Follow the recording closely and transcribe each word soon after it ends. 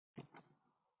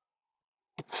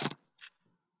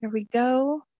Here we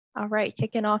go. All right,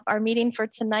 kicking off our meeting for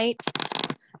tonight.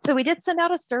 So we did send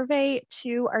out a survey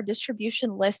to our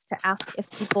distribution list to ask if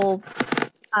people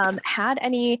had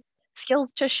any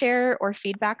skills to share or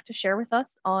feedback to share with us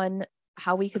on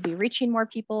how we could be reaching more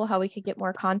people, how we could get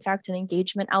more contact and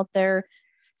engagement out there.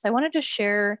 So I wanted to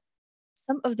share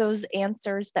some of those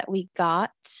answers that we got.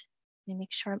 Let me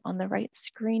make sure I'm on the right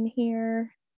screen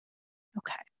here.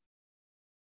 Okay.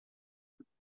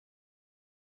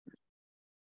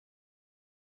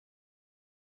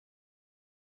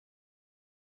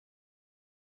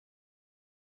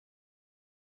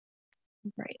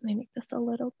 Right, let me make this a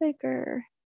little bigger.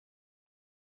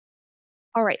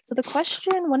 All right, so the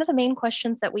question, one of the main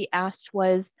questions that we asked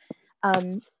was,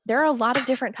 there are a lot of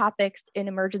different topics in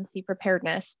emergency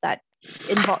preparedness that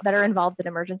are involved in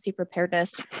emergency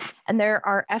preparedness, and there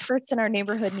are efforts in our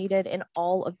neighborhood needed in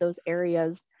all of those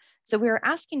areas. So we were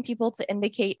asking people to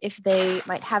indicate if they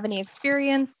might have any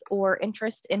experience or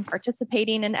interest in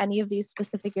participating in any of these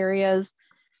specific areas,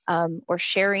 or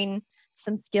sharing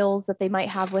some skills that they might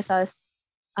have with us.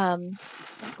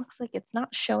 It looks like it's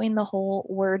not showing the whole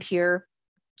word here.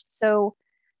 So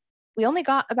we only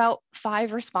got about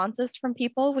 5 responses from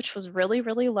people, which was really,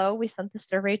 really low. We sent the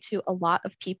survey to a lot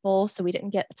of people, so we didn't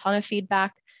get a ton of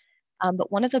feedback.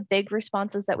 But one of the big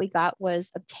responses that we got was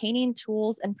obtaining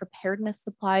tools and preparedness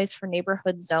supplies for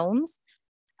neighborhood zones.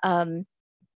 So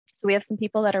we have some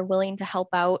people that are willing to help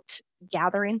out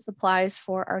gathering supplies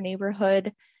for our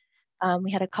neighborhood.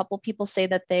 We had a couple people say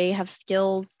that they have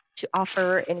skills to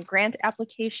offer in grant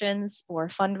applications or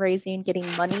fundraising, getting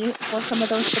money for some of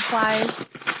those supplies.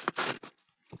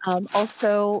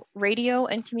 Also radio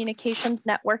and communications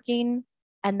networking,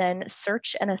 and then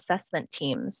search and assessment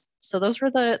teams. So those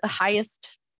were the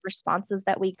highest responses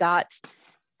that we got.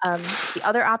 The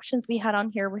other options we had on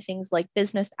here were things like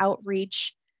business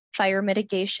outreach, fire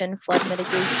mitigation, flood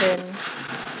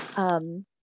mitigation,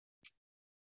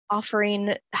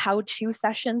 offering how-to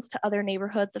sessions to other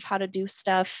neighborhoods of how to do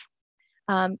stuff.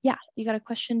 Yeah, you got a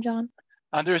question, John?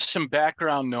 There's some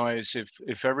background noise.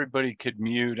 If everybody could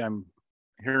mute, I'm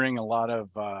hearing a lot of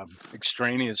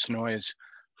extraneous noise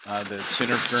that's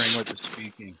interfering with the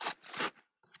speaking.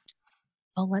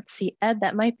 Oh, let's see, Ed,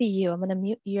 that might be you. I'm gonna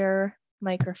mute your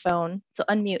microphone. So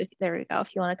unmute, there we go,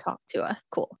 if you wanna talk to us,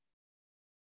 cool.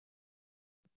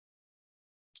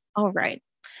 All right.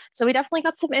 So we definitely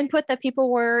got some input that people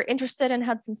were interested and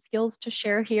had some skills to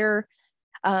share here.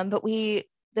 But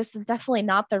this is definitely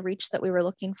not the reach that we were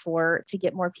looking for to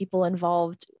get more people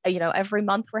involved. You know, every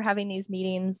month we're having these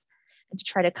meetings and to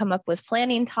try to come up with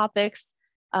planning topics.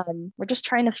 We're just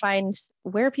trying to find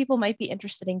where people might be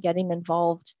interested in getting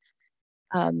involved.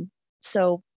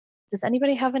 So does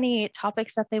anybody have any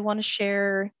topics that they want to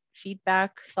share,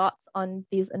 feedback, thoughts on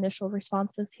these initial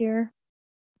responses here?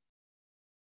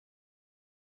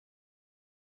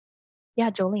 Yeah,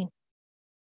 Jolene.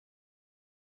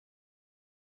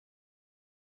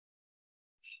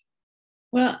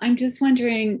 Well, I'm just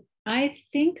wondering, I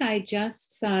think I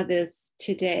just saw this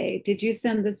today. Did you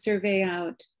send the survey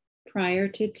out prior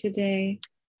to today?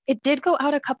 It did go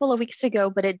out a couple of weeks ago,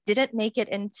 but it didn't make it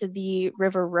into the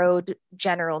River Road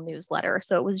general newsletter.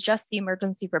 So it was just the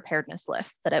emergency preparedness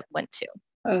list that it went to.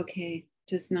 Okay,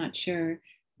 just not sure,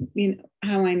 you know,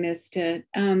 how I missed it.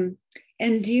 And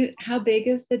how big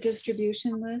is the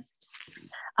distribution list?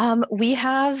 We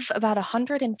have about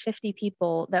 150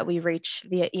 people that we reach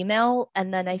via email.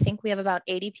 And then I think we have about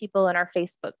 80 people in our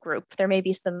Facebook group. There may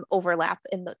be some overlap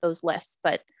in those lists,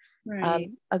 but right.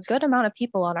 A good amount of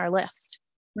people on our list.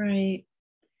 Right.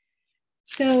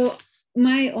 So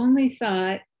my only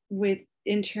thought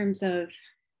in terms of,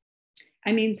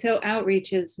 I mean, so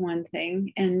outreach is one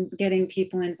thing, and getting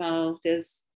people involved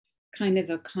is kind of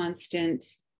a constant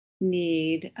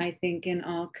need, I think, in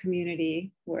all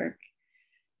community work.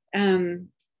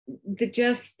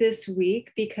 Just this week,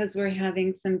 because we're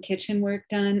having some kitchen work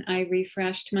done, I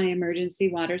refreshed my emergency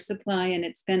water supply, and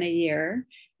it's been a year.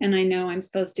 And I know I'm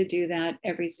supposed to do that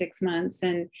every 6 months.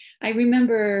 And I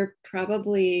remember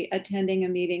probably attending a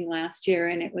meeting last year,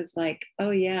 and it was like, oh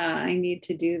yeah, I need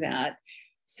to do that.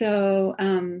 So,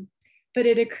 but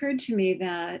it occurred to me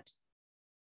that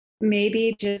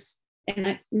maybe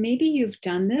maybe you've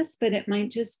done this, but it might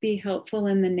just be helpful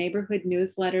in the neighborhood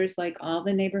newsletters, like all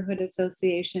the neighborhood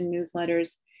association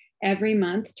newsletters, every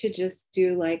month to just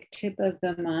do like tip of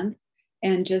the month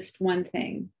and just one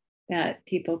thing that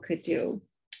people could do,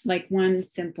 like one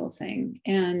simple thing.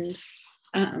 And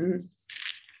I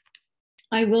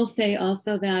will say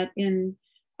also that in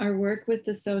our work with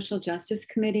the Social Justice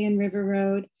Committee in River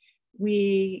Road,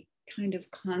 we kind of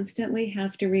constantly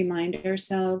have to remind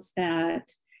ourselves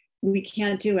that we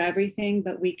can't do everything,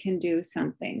 but we can do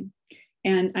something.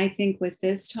 And I think with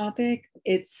this topic,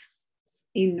 it's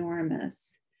enormous.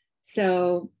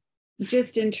 So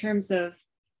just in terms of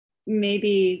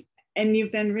maybe, and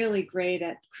you've been really great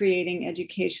at creating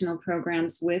educational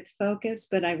programs with focus,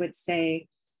 but I would say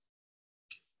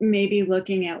maybe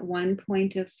looking at one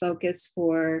point of focus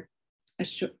for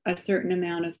a certain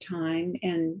amount of time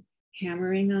and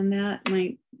hammering on that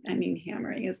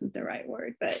hammering isn't the right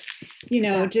word, but,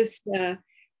 just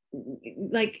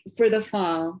like for the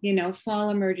fall, fall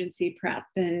emergency prep.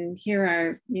 And here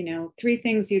are, 3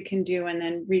 things you can do, and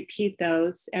then repeat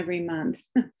those every month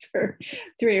for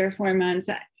 3 or 4 months.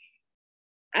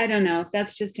 I don't know.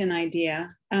 That's just an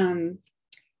idea.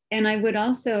 And I would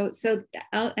also,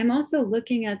 I'm also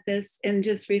looking at this and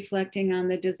just reflecting on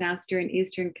the disaster in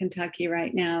Eastern Kentucky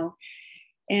right now,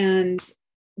 and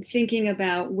thinking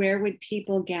about where would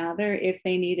people gather if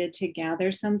they needed to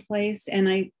gather someplace. And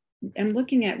I am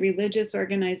looking at religious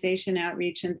organization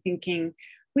outreach and thinking,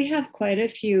 we have quite a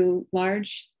few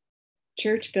large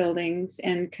church buildings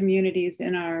and communities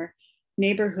in our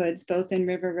neighborhoods, both in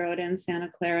River Road and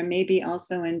Santa Clara, maybe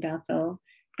also in Bethel,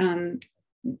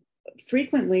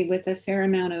 frequently with a fair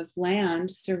amount of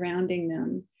land surrounding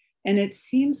them. And it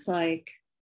seems like,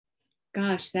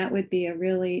 gosh, that would be a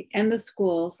really, and the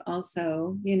schools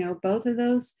also, both of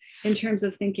those in terms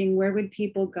of thinking, where would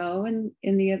people go in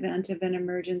the event of an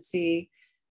emergency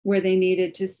where they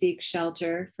needed to seek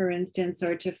shelter, for instance,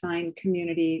 or to find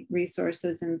community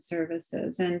resources and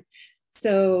services. And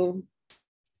so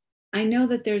I know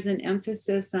that there's an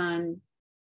emphasis on,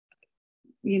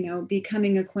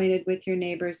 becoming acquainted with your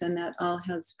neighbors, and that all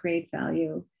has great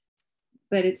value.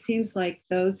 But it seems like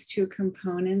those 2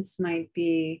 components might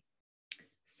be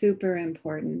super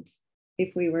important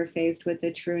if we were faced with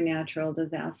a true natural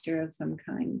disaster of some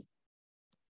kind.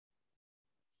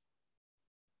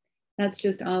 That's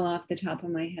just all off the top of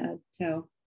my head. So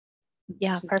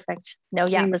yeah, perfect. No,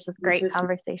 yeah, this is great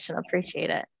conversation.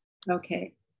 Appreciate it.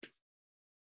 Okay.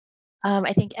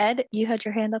 I think Ed, you had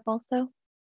your hand up also.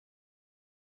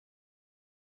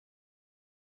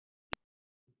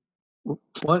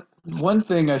 One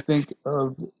thing I think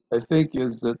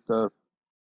is that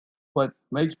what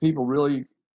makes people really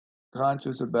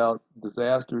conscious about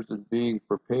disasters and being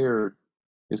prepared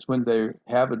is when they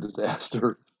have a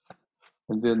disaster,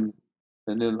 and then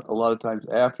a lot of times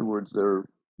afterwards they're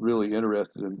really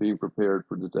interested in being prepared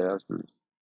for disasters.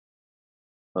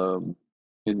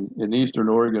 In Eastern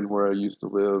Oregon, where I used to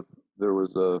live, there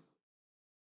was a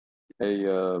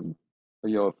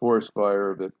forest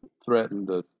fire that threatened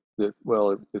it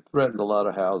threatened a lot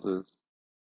of houses,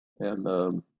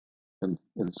 and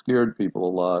scared people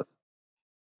a lot.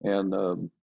 And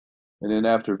then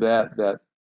after that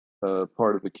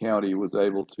part of the county was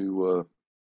able to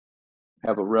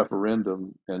have a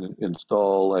referendum and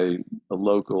install a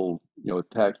local,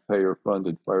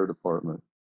 taxpayer-funded fire department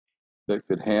that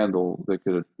could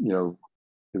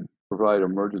provide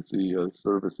emergency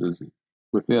services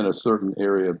within a certain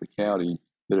area of the county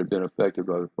that had been affected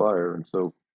by the fire.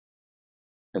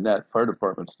 And that fire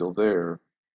department's still there.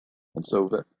 And so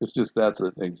that's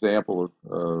an example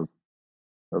of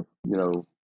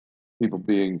people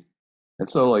being, and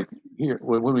so like here,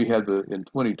 when we had in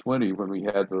 2020, when we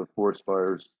had the forest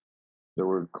fires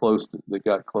that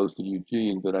got close to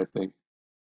Eugene, then I think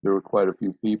there were quite a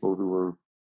few people who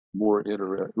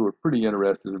were pretty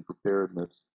interested in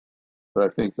preparedness. But I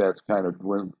think that's kind of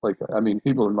when,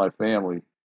 people in my family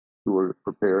who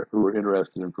were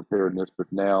interested in preparedness,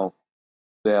 but now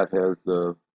that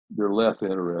they're less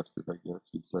interested, I guess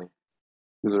you'd say,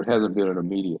 because there hasn't been an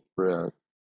immediate threat.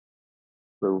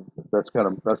 So that's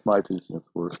my 2 cents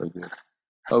worth, I guess.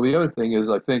 Oh, the other thing is,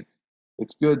 I think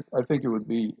it's good. I think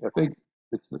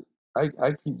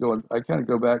I keep going. I kind of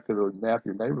go back to the map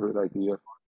your neighborhood idea,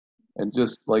 and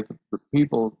just like the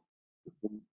people,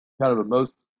 kind of the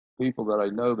most people that I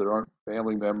know that aren't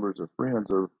family members or friends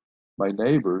are my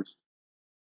neighbors,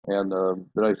 and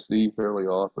that I see fairly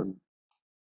often.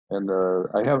 And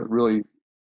I haven't really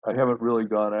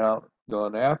gone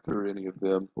after any of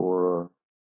them for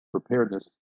preparedness,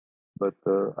 but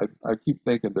I keep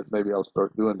thinking that maybe I'll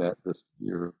start doing that this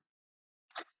year.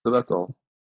 So that's all.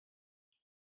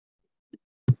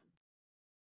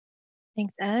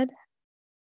 Thanks, Ed.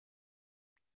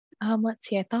 Let's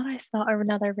see, I thought I saw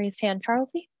another raised hand.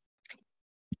 Charlesie?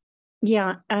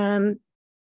 Yeah,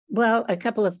 well, a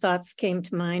couple of thoughts came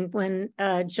to mind when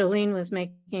Jolene was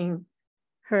making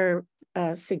her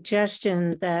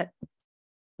suggestion that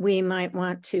we might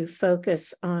want to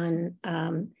focus on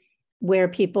where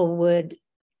people would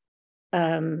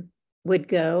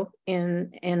go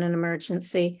in an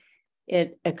emergency.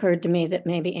 it occurred to me that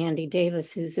maybe Andy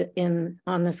Davis, who's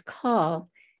on this call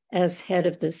as head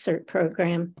of the CERT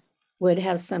program, would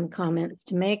have some comments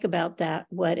to make about that.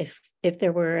 What if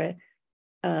there were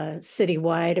a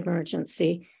citywide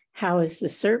emergency, how is the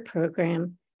CERT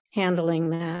program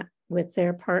handling that with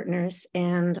their partners?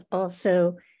 And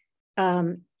also,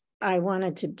 I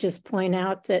wanted to just point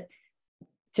out that,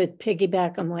 to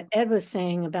piggyback on what Ed was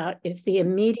saying about if the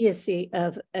immediacy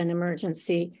of an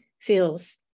emergency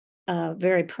feels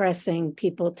very pressing,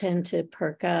 people tend to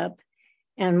perk up.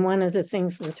 And one of the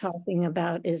things we're talking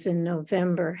about is in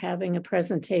November, having a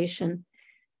presentation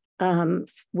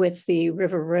with the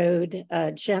River Road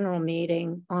general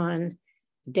meeting on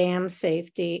dam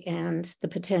safety and the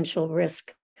potential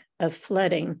risk of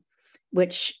flooding,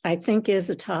 which I think is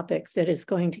a topic that is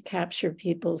going to capture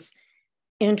people's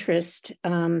interest.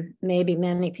 Maybe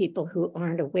many people who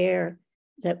aren't aware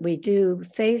that we do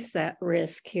face that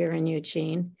risk here in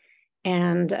Eugene.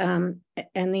 And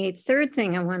the third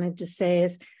thing I wanted to say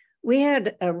is we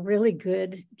had a really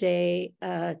good day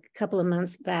a couple of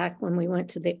months back when we went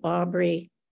to the Aubrey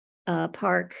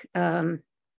Park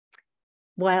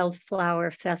Wildflower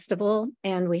Festival,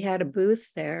 and we had a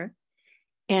booth there,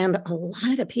 and a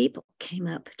lot of people came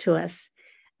up to us.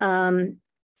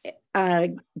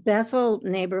 Bethel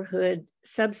neighborhood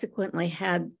subsequently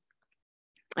had,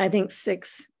 I think,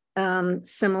 6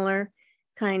 similar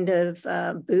kind of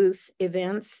booth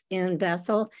events in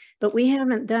Bethel, but we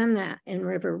haven't done that in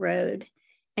River Road.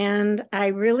 And I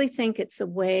really think it's a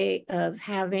way of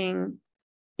having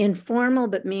informal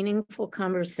but meaningful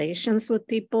conversations with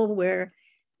people where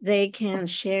they can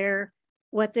share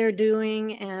what they're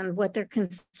doing and what their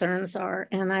concerns are.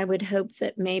 And I would hope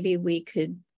that maybe we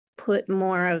could put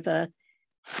more of a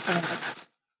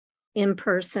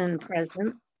in-person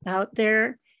presence out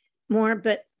there more,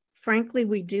 but frankly,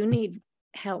 we do need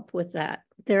help with that.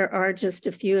 There are just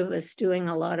a few of us doing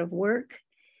a lot of work,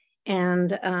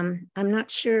 and I'm not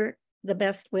sure the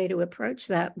best way to approach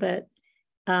that, but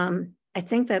I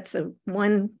think that's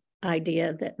one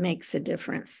idea that makes a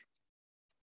difference.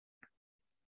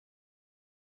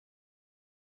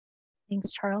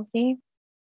 Thanks, Charles-E.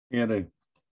 I had a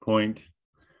point.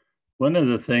 One of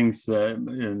the things that,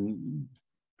 in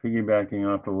piggybacking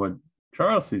off of what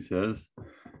Charles-E says,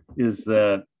 is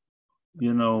that,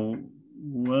 you know,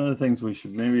 one of the things we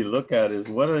should maybe look at is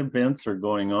what events are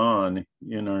going on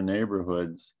in our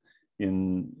neighborhoods,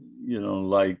 in, you know,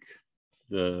 like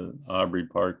the Aubrey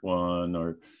Park one,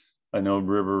 or I know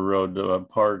River Road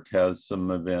Park has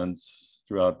some events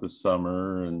throughout the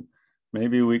summer, and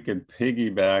maybe we could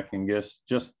piggyback and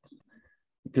just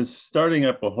because starting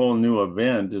up a whole new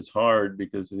event is hard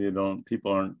because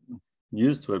people aren't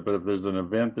used to it. But if there's an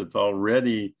event that's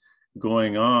already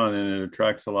going on and it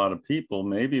attracts a lot of people,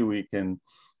 maybe we can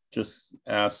just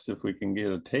ask if we can get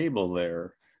a table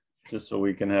there, just so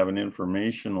we can have an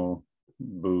informational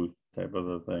booth type of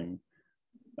a thing.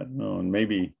 I don't know, and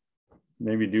maybe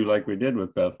do like we did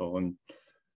with Bethel, and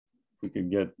we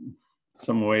could get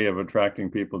some way of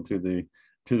attracting people to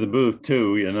the booth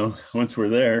too, you know, once we're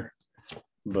there.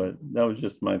 But that was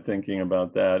just my thinking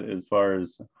about that as far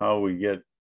as how we get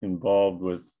involved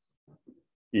with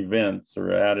events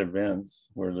or at events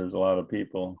where there's a lot of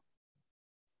people.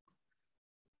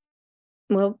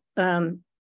 Well,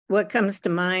 what comes to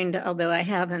mind, although I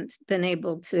haven't been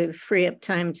able to free up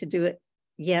time to do it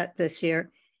yet this year,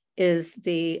 is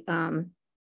the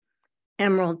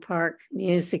Emerald Park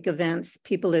music events.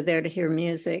 People are there to hear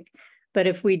music. But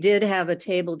if we did have a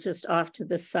table just off to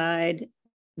the side,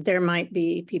 there might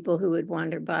be people who would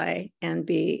wander by and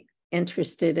be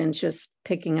interested in just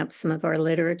picking up some of our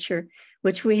literature,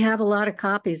 which we have a lot of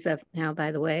copies of now,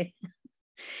 by the way.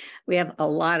 We have a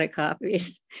lot of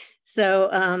copies.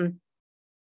 So,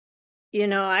 you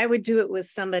know, I would do it with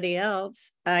somebody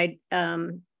else.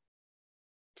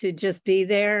 To just be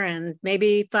there, and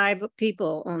maybe 5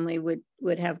 people only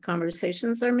would have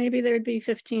conversations, or maybe there'd be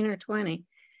 15 or 20.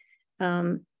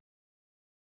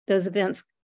 Those events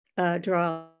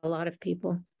draw a lot of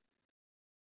people.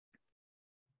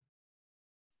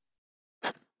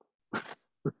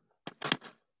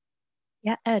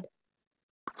 Yeah, Ed.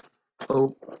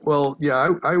 Oh, well, yeah,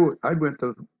 I went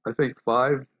to, I think,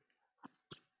 5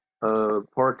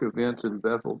 park events in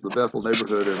Bethel, the Bethel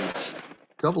neighborhood, and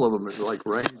a couple of them it like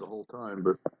rained the whole time.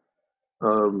 But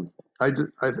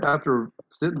after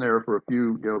sitting there for a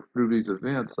few, you know, through these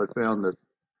events, I found that,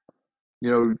 you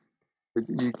know,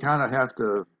 you kind of have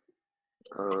to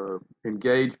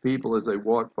engage people as they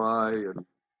walk by,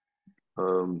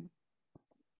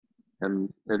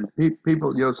 and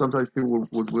people, you know, sometimes people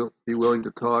would be willing to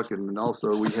talk. And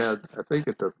also we had, I think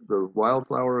at the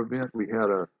wildflower event, we had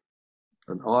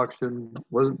an auction.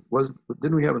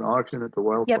 Didn't we have an auction at the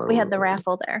wildfire? Yep, we had the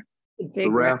raffle there. The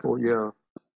raffle, yeah.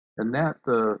 And that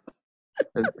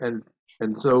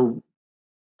and so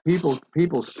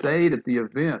people stayed at the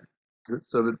event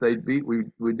so that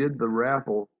we did the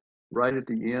raffle right at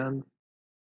the end,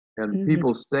 and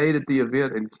people stayed at the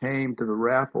event and came to the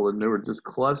raffle, and they were just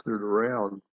clustered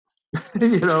around,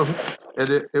 you know, and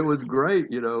it was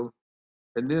great, you know.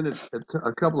 And then at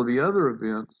a couple of the other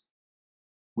events,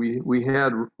 we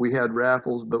had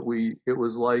raffles, but it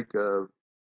was like the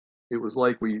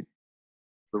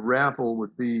raffle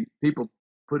would be people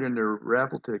put in their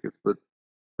raffle tickets, but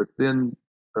then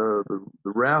the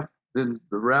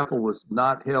raffle was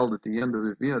not held at the end of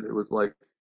the event. It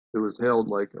was held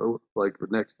like the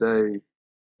next day,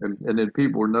 and then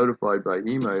people were notified by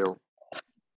email.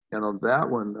 And on that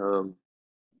one,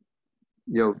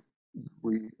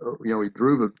 we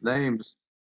drew the names,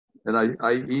 and I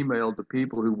emailed the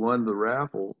people who won the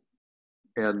raffle,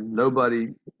 and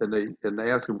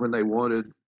they asked them when they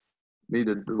wanted me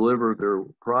to deliver their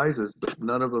prizes, but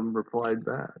none of them replied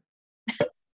back.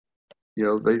 You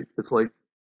know, it's like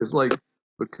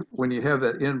when you have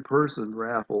that in-person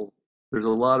raffle, there's a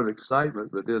lot of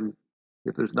excitement, but then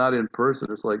if there's not in person,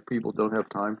 it's like people don't have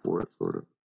time for it. Sort of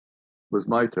was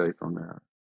my take on that.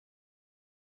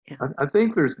 Yeah. I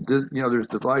think there's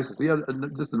devices. Yeah,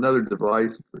 just another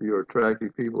device for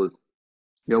attracting people is,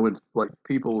 you know, when like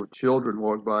people with children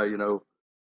walk by, you know,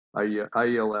 I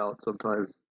yell out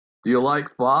sometimes, "Do you like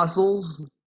fossils?"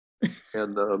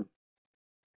 And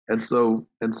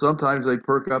sometimes they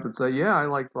perk up and say, "Yeah, I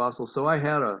like fossils." So I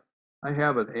have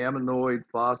an ammonoid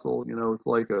fossil. You know, it's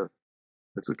like a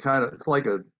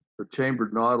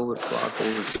chambered nautilus fossil.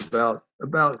 It's about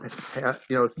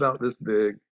it's about this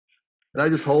big, and I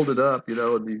just hold it up, you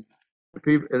know, and the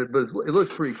people, but it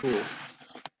looks pretty cool.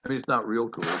 I mean, it's not real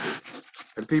cool,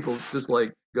 and people just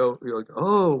like go, you're like,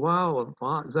 "Oh wow,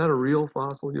 is that a real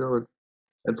fossil?" You know,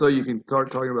 and so you can start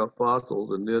talking about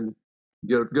fossils, and then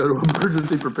go to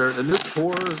emergency preparedness. And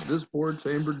this poor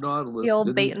chambered nautilus, The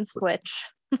old bait and switch.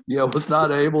 Yeah, was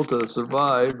not able to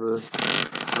survive the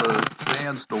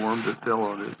sandstorm that fell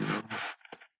on it. You know,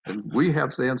 and we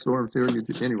have sandstorms here in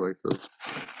Eugene anyway. So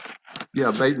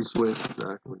yeah, bait and switch,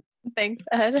 exactly. Thanks,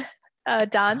 Ed.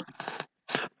 Don.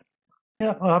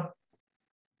 Yeah,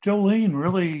 Jolene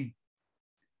really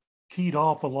keyed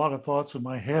off a lot of thoughts in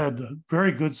my head.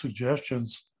 Very good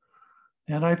suggestions.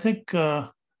 And I think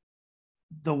the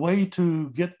way to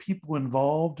get people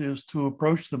involved is to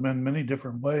approach them in many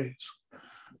different ways.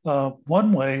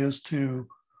 One way is to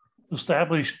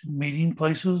establish meeting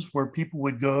places where people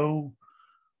would go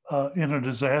in a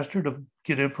disaster to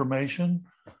get information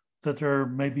that they're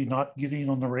maybe not getting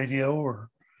on the radio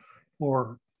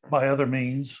or by other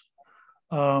means.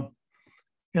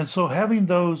 And so having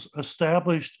those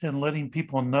established and letting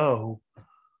people know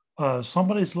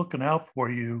somebody's looking out for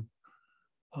you.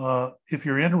 If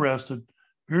you're interested,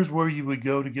 here's where you would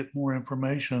go to get more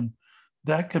information.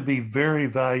 That could be very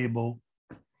valuable.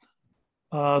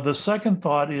 The second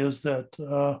thought is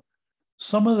that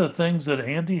some of the things that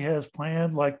Andy has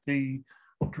planned, like the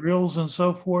drills and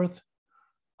so forth,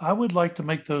 I would like to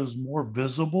make those more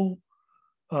visible,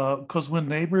 because when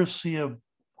neighbors see a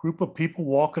group of people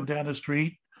walking down the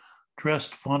street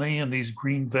dressed funny in these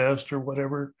green vests or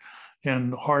whatever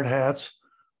and hard hats,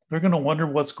 they're going to wonder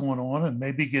what's going on and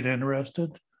maybe get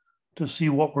interested to see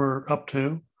what we're up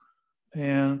to.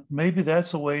 And maybe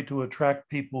that's a way to attract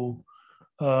people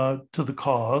to the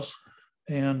cause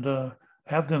and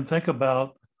have them think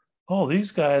about, oh,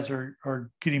 these guys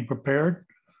are getting prepared.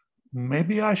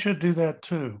 Maybe I should do that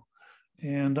too.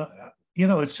 And,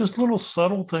 it's just little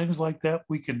subtle things like that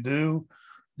we can do.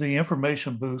 The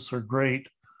information booths are great.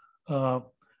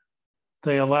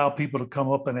 They allow people to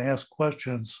come up and ask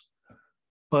questions,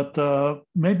 but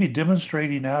maybe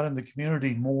demonstrating out in the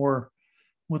community more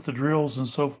with the drills and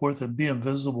so forth and being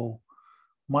visible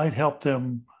might help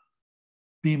them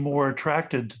be more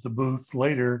attracted to the booth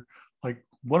later. Like,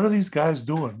 what are these guys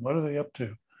doing? What are they up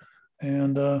to?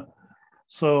 And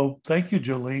so thank you,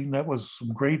 Jolene. That was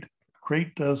some great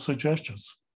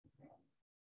suggestions.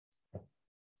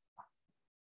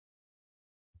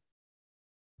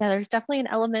 Yeah, there's definitely an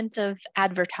element of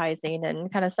advertising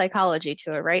and kind of psychology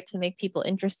to it, right? To make people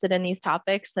interested in these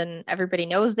topics, and everybody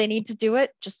knows they need to do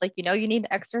it, just like, you need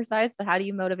the exercise, but how do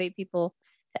you motivate people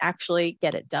to actually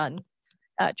get it done?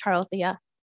 Charles, yeah.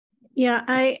 Yeah,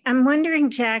 I'm wondering,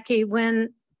 Jackie,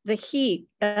 when the heat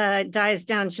dies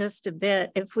down just a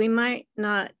bit, if we might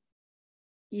not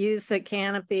use the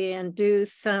canopy and do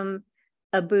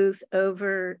a booth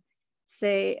over,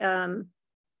 say,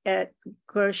 at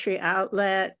grocery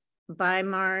outlet, Buy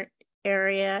Mart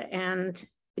area and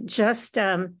just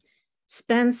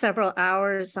spend several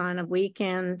hours on a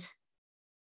weekend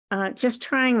just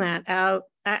trying that out.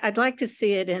 I'd like to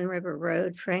see it in River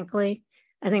Road, frankly.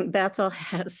 I think Bethel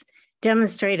has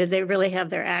demonstrated they really have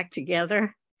their act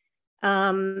together.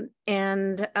 I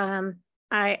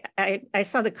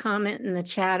saw the comment in the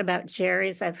chat about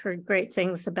Jerry's. I've heard great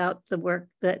things about the work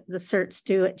that the CERTs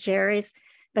do at Jerry's,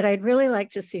 but I'd really like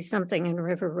to see something in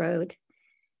River Road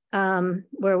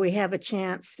where we have a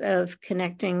chance of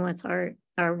connecting with a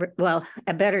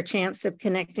better chance of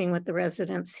connecting with the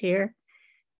residents here.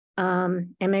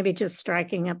 And maybe just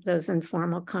striking up those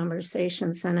informal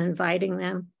conversations and inviting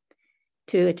them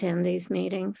to attend these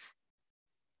meetings.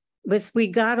 But we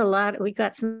got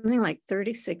something like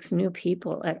 36 new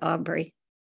people at Aubrey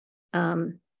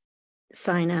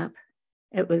sign up.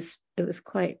 It was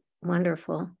quite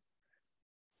wonderful.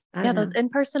 Yeah, those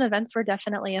in-person events were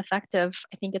definitely effective.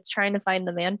 I think it's trying to find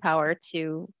the manpower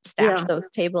to staff those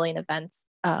tabling events.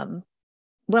 Well,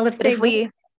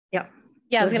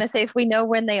 I was going to say, if we know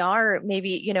when they are,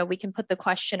 maybe, we can put the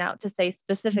question out to say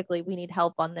specifically, we need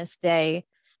help on this day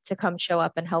to come show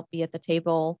up and help be at the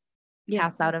table,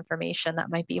 pass out information. That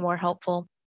might be more helpful.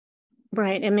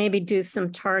 Right. And maybe do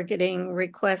some targeting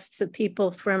requests of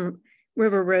people from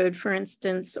River Road, for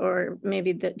instance, or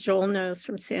maybe that Joel knows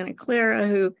from Santa Clara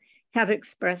who have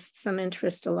expressed some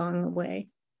interest along the way.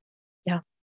 Yeah.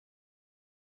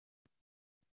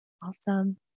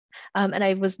 Awesome. And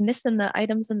I was missing the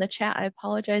items in the chat. I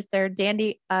apologize there.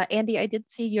 Andy, I did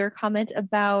see your comment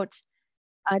about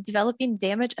developing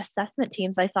damage assessment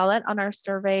teams. I saw that on our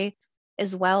survey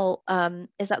as well.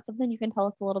 Is that something you can tell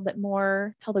us a little bit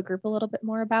more, tell the group a little bit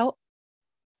more about?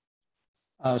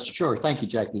 Sure. Thank you,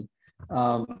 Jackie.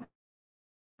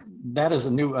 That is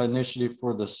a new initiative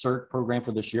for the CERT program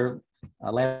for this year.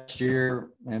 Last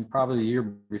year and probably the year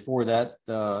before that,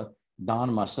 Don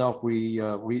and myself, the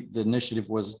initiative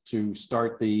was to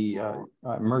start the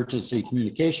emergency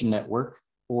communication network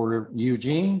for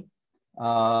Eugene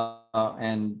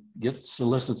and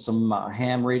solicit some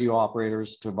ham radio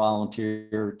operators to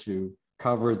volunteer to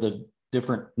cover the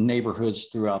different neighborhoods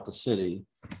throughout the city.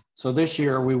 So this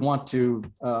year we want to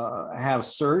have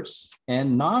CERTs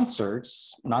and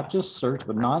non-CERTs, not just CERTs,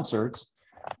 but non-CERTs,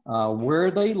 where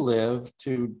they live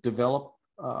to develop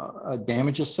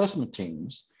damage assessment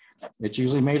teams. It's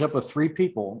usually made up of 3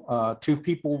 people, 2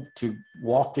 people to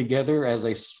walk together as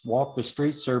they walk the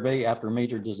street survey after a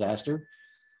major disaster,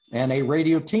 and a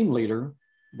radio team leader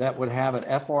that would have an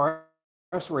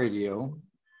FRS radio.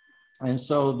 And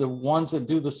so the ones that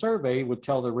do the survey would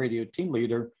tell the radio team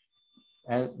leader,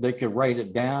 they could write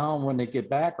it down when they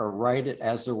get back or write it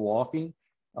as they're walking,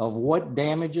 of what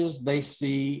damages they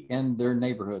see in their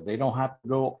neighborhood. They don't have to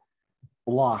go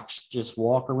blocks, just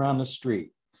walk around the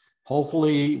street.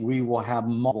 Hopefully we will have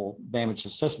multiple damage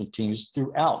assessment teams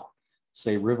throughout,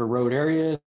 say, River Road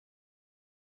area,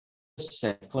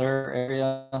 Santa Clara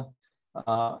area,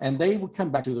 and they would come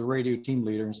back to the radio team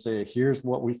leader and say, here's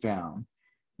what we found.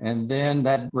 And then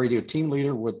that radio team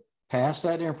leader would pass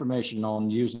that information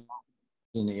on using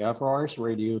the FRS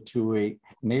radio to a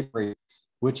neighbor,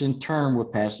 which in turn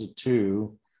would pass it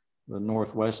to the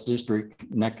Northwest District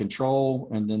Net Control,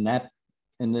 and then that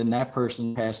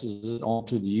person passes it on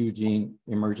to the Eugene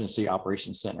Emergency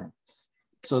Operations Center.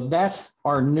 So that's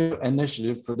our new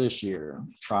initiative for this year.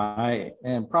 Try,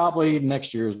 and probably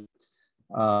next year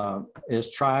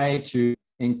is try to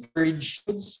encourage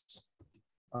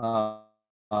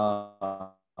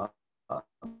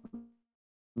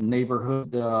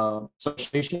neighborhood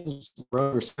associations to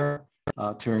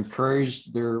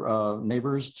encourage their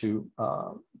neighbors to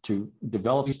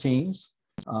develop these teams.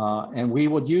 And we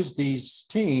would use these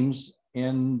teams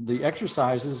in the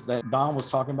exercises that Don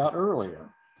was talking about earlier.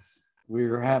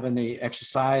 We're having the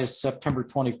exercise September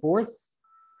 24th,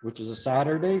 which is a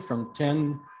Saturday from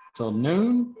 10 till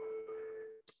noon.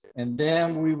 And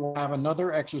then we will have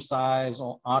another exercise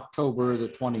on October the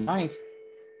 29th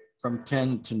from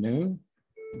 10 to noon.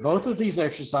 Both of these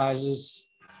exercises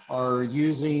are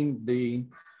using the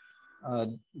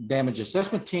damage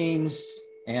assessment teams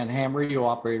and ham radio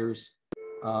operators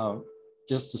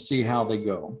just to see how they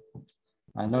go.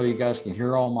 I know you guys can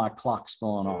hear all my clocks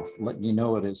going off, letting you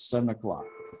know it is 7 o'clock.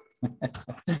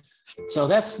 So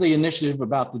that's the initiative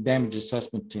about the damage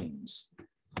assessment teams.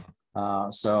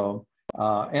 And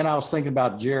I was thinking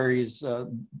about Jerry's,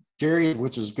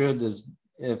 which is good, is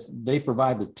if they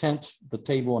provide the tent, the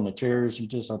table, and the chairs, you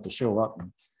just have to show up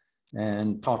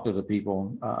and talk to the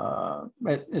people.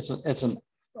 It's an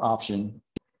option.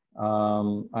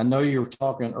 I know you were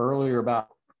talking earlier about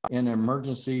in an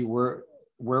emergency, where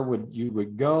would you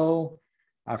go?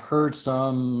 I've heard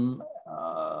some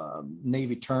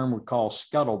Navy term we call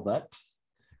scuttlebutt.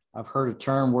 I've heard a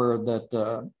term where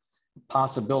that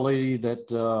possibility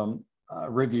that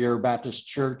Riviera Baptist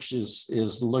Church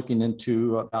is looking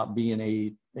into about being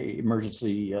a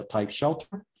emergency type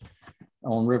shelter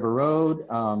on River Road.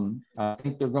 I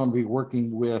think they're going to be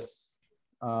working with,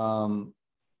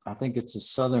 I think it's the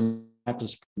Southern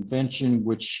Baptist Convention,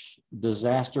 which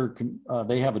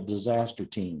they have a disaster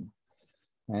team.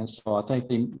 And so I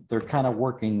think they're kind of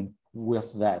working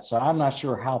with that. So I'm not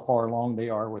sure how far along they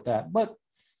are with that, but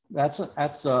that's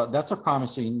a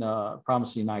promising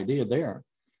idea there.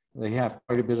 They have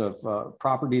quite a bit of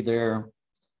property there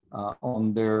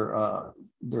on their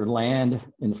land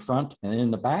in the front and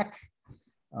in the back.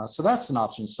 So that's an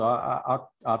option. So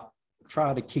I'll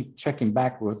try to keep checking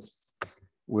back with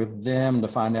them to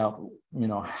find out,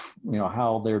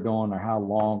 how they're doing or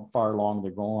how far along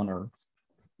they're going, or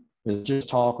is it just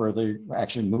talk, or are they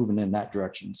actually moving in that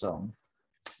direction? So,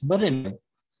 but anyway,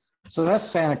 so that's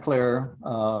Santa Clara.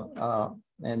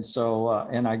 And so,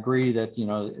 and I agree that,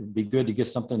 it'd be good to get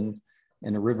something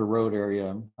in the River Road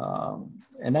area.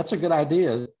 And that's a good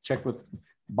idea. Check with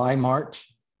Bi-Mart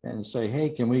and say, hey,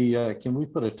 can we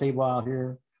put a table out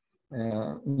here?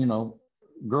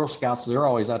 Girl Scouts, they're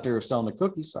always out there selling the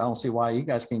cookies. I don't see why you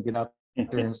guys can't get out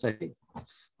there and say, hey,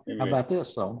 how about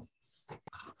this? So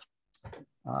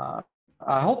I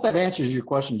hope that answers your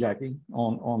question, Jackie,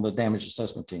 on the damage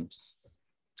assessment teams.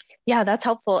 Yeah, that's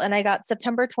helpful. And I got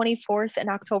September 24th and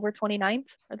October 29th.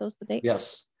 Are those the dates?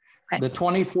 Yes. Okay. The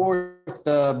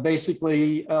 24th,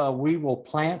 basically, we will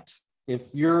plant.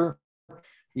 You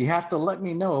have to let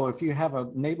me know if you have a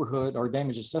neighborhood or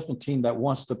damage assessment team that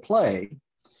wants to play.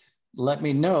 Let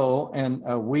me know, and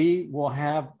we will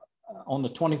have, on the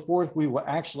 24th, we will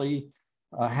actually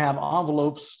have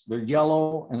envelopes. They're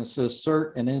yellow, and it says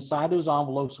CERT, and inside those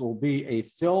envelopes will be a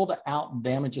filled out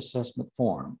damage assessment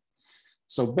form.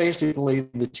 So basically,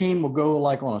 the team will go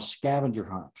like on a scavenger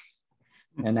hunt.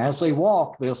 And as they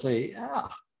walk, they'll say,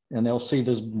 and they'll see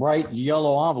this bright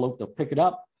yellow envelope. They'll pick it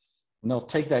up, and they'll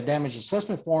take that damage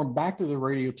assessment form back to the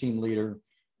radio team leader.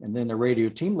 And then the radio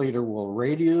team leader will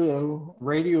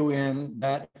radio in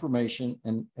that information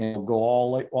and go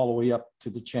all the way up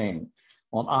to the chain.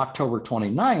 On October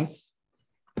 29th,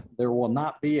 there will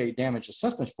not be a damage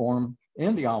assessment form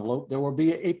in the envelope. There will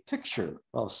be a picture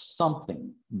of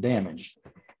something damaged.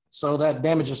 So that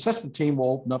damage assessment team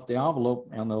will open up the envelope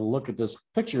and they'll look at this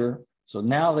picture. So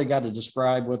now they got to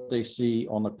describe what they see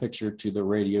on the picture to the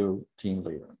radio team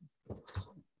leader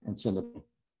and send it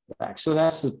back. So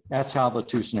that's how the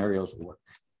two scenarios work.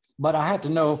 But I have to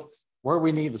know where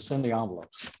we need to send the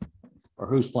envelopes or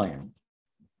who's playing.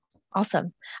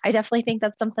 Awesome. I definitely think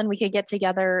that's something we could get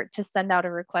together to send out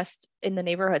a request in the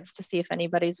neighborhoods to see if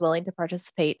anybody's willing to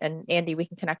participate. And Andy, we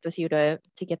can connect with you to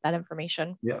get that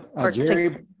information. Yeah, or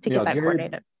Jerry, to get that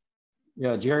coordinated.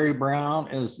 Yeah, Jerry Brown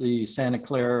is the Santa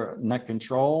Clara net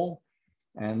control.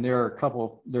 And there are a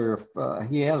couple,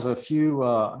 he has a few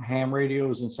ham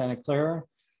radios in Santa Clara.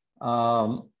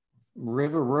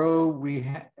 River Road, we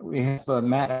have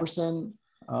Matt Everson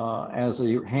as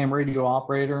a ham radio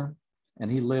operator, and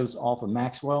he lives off of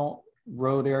Maxwell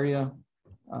Road area.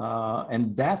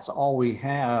 And that's all we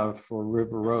have for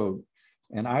River Road.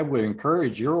 And I would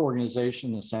encourage your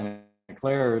organization in Santa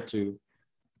Clara to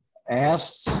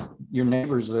ask your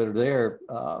neighbors that are there,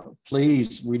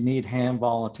 please, we need ham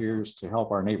volunteers to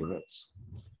help our neighborhoods.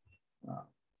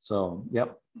 So,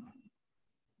 yep.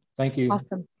 Thank you.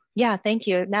 Awesome. Yeah, thank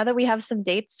you. Now that we have some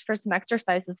dates for some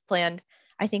exercises planned,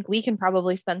 I think we can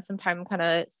probably spend some time kind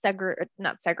of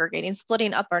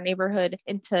splitting up our neighborhood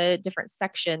into different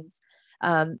sections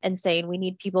and saying we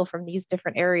need people from these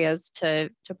different areas to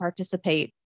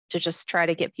participate, to just try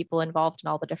to get people involved in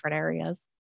all the different areas.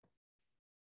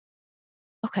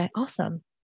 Okay, awesome.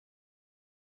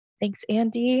 Thanks,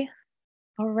 Andy.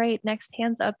 All right, next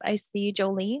hands up, I see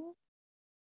Jolene.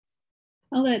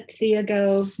 I'll let Thea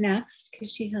go next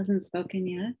because she hasn't spoken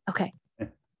yet. Okay.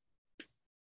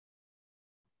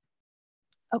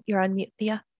 Oh, you're on mute,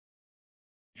 Thea.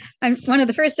 One of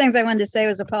the first things I wanted to say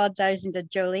was apologizing to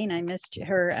Jolene. I missed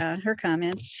her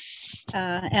comments.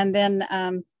 And then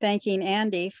thanking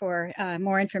Andy for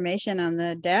more information on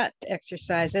the DAT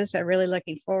exercises. I'm really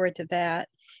looking forward to that.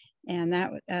 And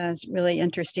that is really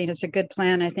interesting. It's a good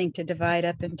plan, I think, to divide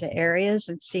up into areas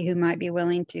and see who might be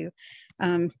willing to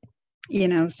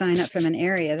sign up from an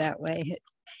area that way.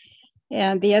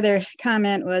 And the other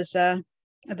comment was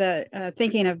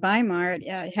thinking of Bi-Mart,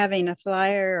 having a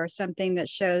flyer or something that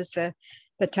shows the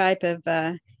type of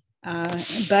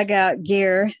bug out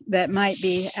gear that might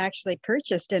be actually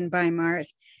purchased in Bi-Mart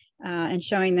and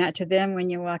showing that to them when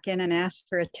you walk in and ask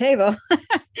for a table.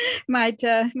 might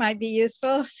be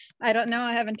useful. I don't know.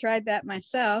 I haven't tried that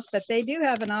myself, but they do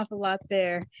have an awful lot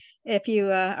there if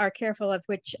you are careful of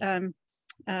which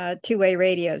two-way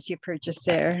radios you purchase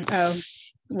there.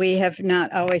 We have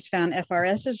not always found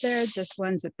FRSs there, just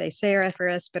ones that they say are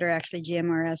FRS, but are actually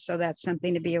GMRS. So that's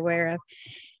something to be aware of.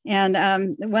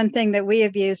 And one thing that we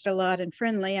have used a lot in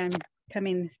Friendly, I'm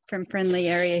coming from Friendly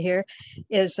area here,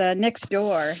 is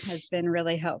Nextdoor has been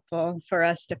really helpful for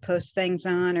us to post things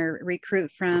on or recruit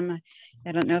from.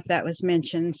 I don't know if that was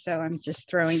mentioned, so I'm just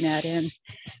throwing that in.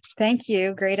 Thank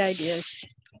you. Great ideas.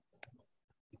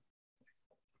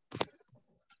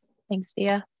 Thanks,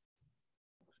 Via.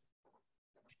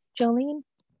 Jolene?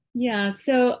 Yeah,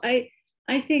 so I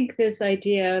think this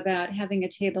idea about having a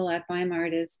table at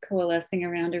Weimart is coalescing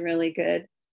around a really good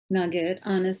nugget.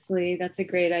 Honestly, that's a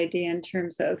great idea in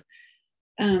terms of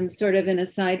sort of in a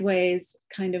sideways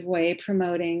kind of way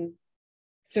promoting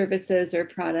services or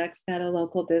products that a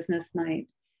local business might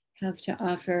have to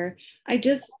offer. I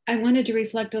wanted to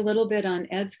reflect a little bit on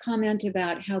Ed's comment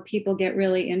about how people get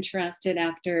really interested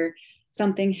after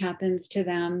something happens to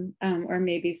them, or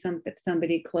maybe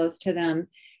somebody close to them.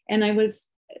 And I was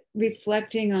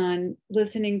reflecting on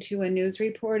listening to a news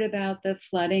report about the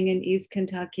flooding in East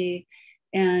Kentucky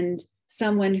and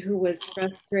someone who was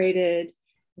frustrated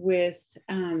with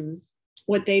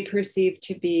what they perceived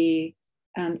to be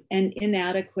an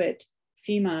inadequate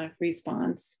FEMA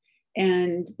response.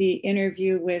 And the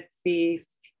interview with the,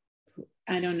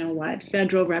 I don't know what,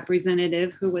 federal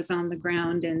representative who was on the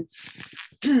ground and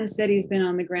said he's been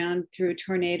on the ground through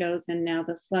tornadoes and now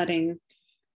the flooding.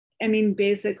 I mean,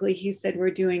 basically he said,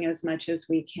 we're doing as much as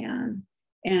we can.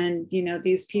 And, you know,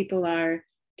 these people are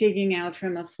digging out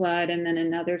from a flood and then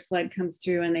another flood comes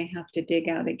through and they have to dig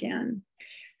out again.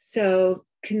 So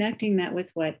connecting that with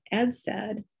what Ed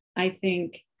said, I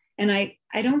think, and I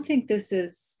don't think this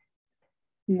is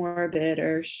morbid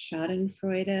or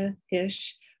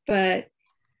Schadenfreude-ish, but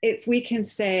if we can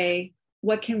say,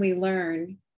 what can we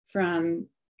learn from,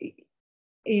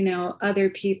 you know, other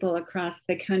people across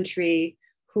the country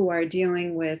who are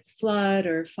dealing with flood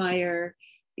or fire,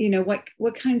 you know,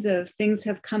 what kinds of things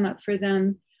have come up for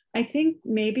them? I think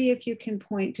maybe if you can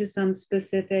point to some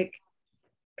specific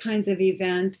kinds of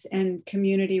events and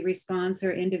community response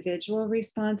or individual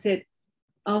response, it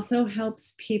also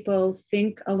helps people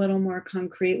think a little more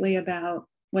concretely about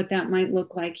what that might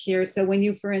look like here. So when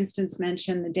you, for instance,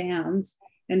 mentioned the dams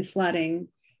and flooding,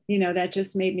 you know, that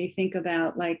just made me think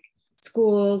about like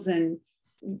schools and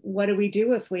what do we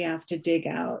do if we have to dig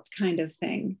out kind of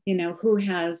thing, you know, who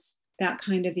has that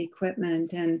kind of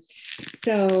equipment. And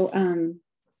so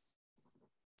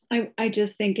I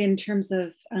just think in terms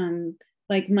of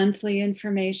like monthly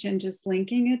information, just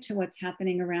linking it to what's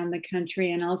happening around the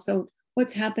country and also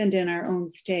what's happened in our own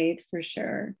state for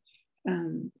sure.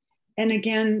 And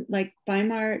again, like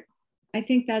Weimart, I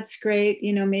think that's great.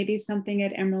 You know, maybe something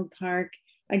at Emerald Park,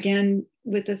 again,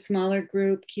 with a smaller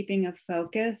group, keeping a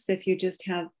focus. If you just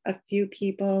have a few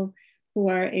people who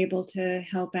are able to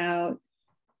help out,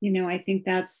 you know, I think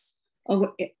that's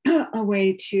a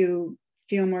way to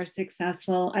feel more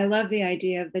successful. I love the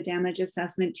idea of the damage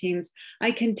assessment teams.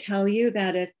 I can tell you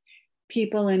that if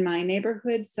people in my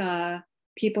neighborhood saw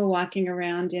people walking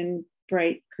around in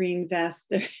bright green vests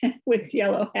with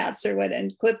yellow hats or what,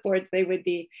 and clipboards, they would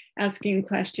be asking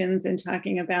questions and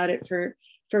talking about it for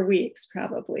weeks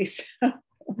probably. So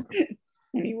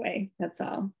anyway, that's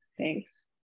all. Thanks.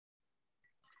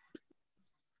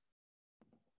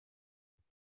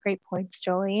 Great points,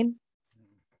 Jolene.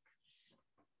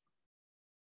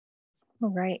 All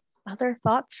right, other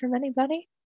thoughts from anybody?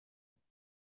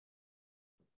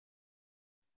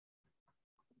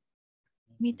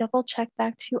 Let me double check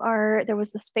back to there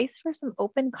was a space for some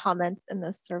open comments in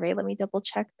this survey. Let me double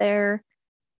check there.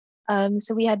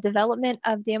 So we had development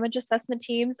of damage assessment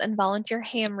teams and volunteer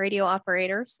ham radio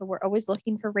operators. So we're always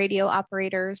looking for radio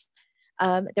operators.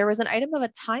 There was an item of a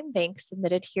time bank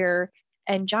submitted here.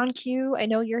 And John Q, I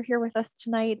know you're here with us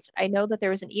tonight. I know that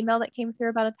there was an email that came through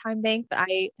about a time bank, but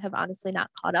I have honestly not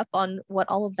caught up on what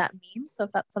all of that means. So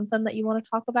if that's something that you want to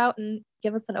talk about and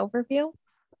give us an overview.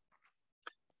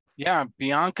 Yeah,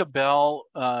 Bianca Bell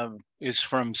is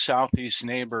from Southeast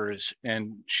Neighbors,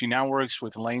 and she now works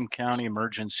with Lane County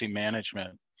Emergency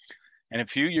Management. And a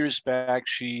few years back,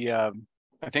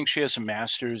 I think she has a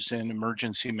master's in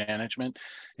emergency management,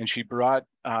 and she brought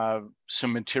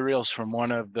some materials from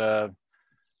one of the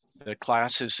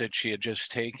classes that she had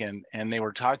just taken, and they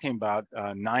were talking about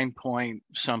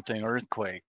 9-point-something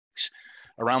earthquakes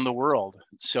around the world.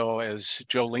 So as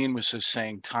Jolene was just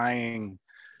saying, tying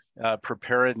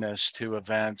preparedness to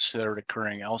events that are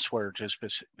occurring elsewhere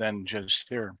than just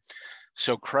here.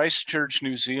 So Christchurch,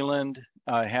 New Zealand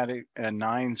had a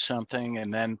 9 something,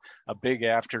 and then a big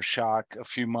aftershock a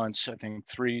few months, I think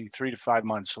 3 to 5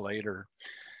 months later.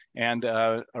 And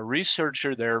a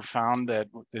researcher there found that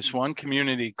this one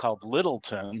community called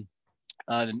Littleton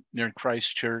near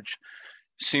Christchurch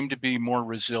seemed to be more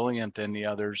resilient than the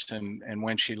others. And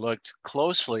when she looked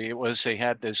closely, it was they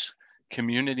had this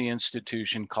community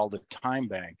institution called a time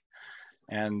bank.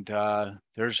 And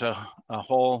there's a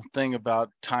whole thing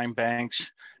about time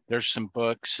banks. There's some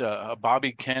books. A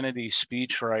Bobby Kennedy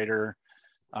speechwriter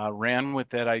ran with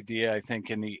that idea, I think,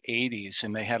 in the 80s,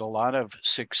 and they had a lot of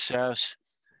success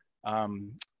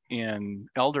in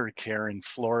elder care in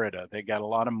Florida. They got a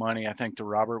lot of money. I think the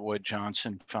Robert Wood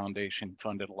Johnson Foundation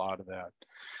funded a lot of that.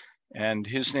 And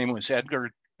his name was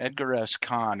Edgar S.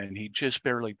 Kahn, and he just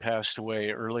barely passed away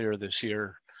earlier this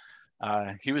year.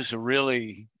 He was a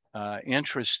really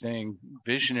interesting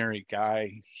visionary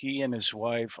guy. He and his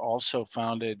wife also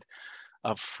founded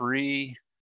a free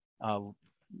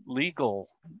legal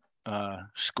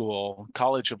school,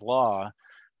 College of Law,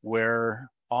 where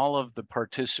all of the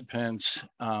participants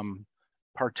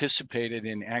participated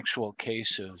in actual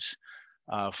cases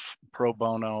of pro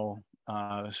bono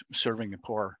serving the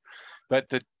poor. But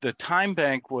the time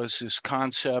bank was this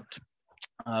concept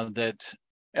that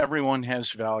everyone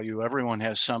has value, everyone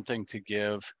has something to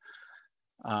give.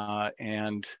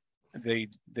 And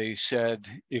they said,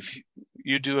 if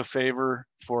you do a favor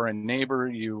for a neighbor,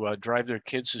 you drive their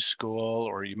kids to school,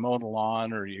 or you mow the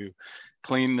lawn, or you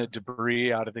clean the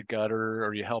debris out of the gutter,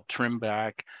 or you help trim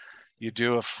back, you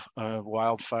do a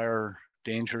wildfire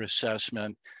danger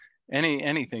assessment,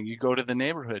 anything, you go to the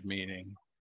neighborhood meeting,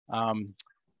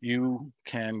 you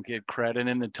can get credit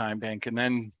in the time bank. And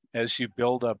then as you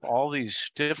build up all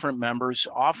these different members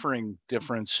offering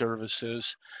different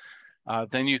services,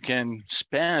 then you can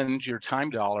spend your time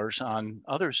dollars on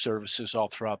other services all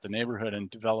throughout the neighborhood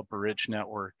and develop a rich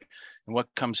network. And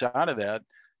what comes out of that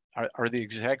are the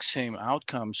exact same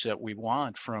outcomes that we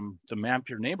want from the Map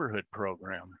Your Neighborhood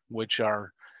program, which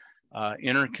are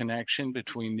interconnection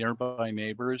between nearby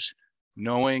neighbors,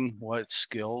 knowing what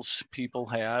skills people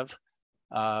have,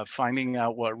 finding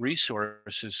out what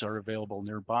resources are available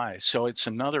nearby. So it's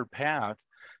another path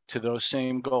to those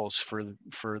same goals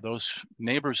for those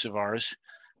neighbors of ours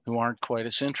who aren't quite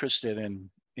as interested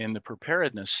in the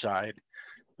preparedness side,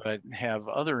 but have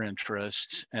other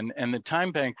interests. And the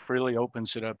time bank really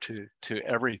opens it up to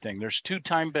everything. There's 2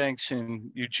 time banks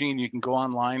in Eugene. You can go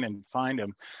online and find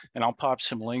them, and I'll pop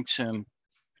some links in.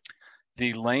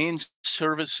 The Lanes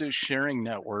Services Sharing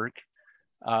Network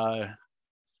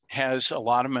has a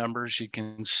lot of members. You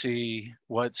can see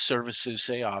what services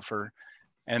they offer.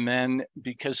 And then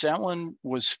because that one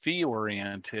was fee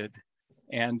oriented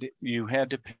and you had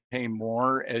to pay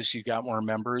more as you got more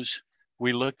members,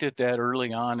 we looked at that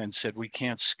early on and said, we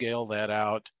can't scale that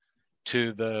out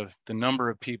to the number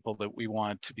of people that we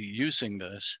want to be using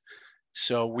this.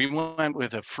 So we went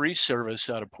with a free service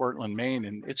out of Portland, Maine,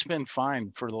 and it's been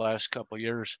fine for the last couple of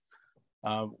years.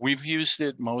 We've used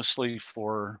it mostly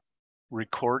for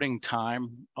recording time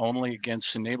only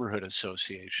against the neighborhood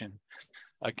association,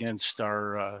 against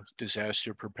our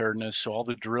disaster preparedness. So all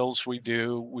the drills we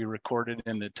do, we record it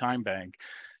in the time bank.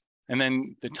 And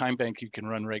then the time bank, you can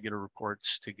run regular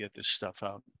reports to get this stuff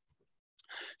out.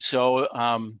 So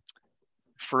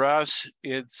for us,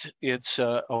 it's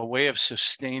a way of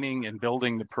sustaining and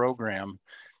building the program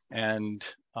and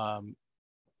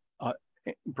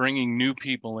bringing new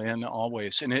people in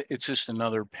always. And it's just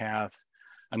another path,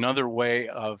 another way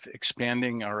of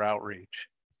expanding our outreach.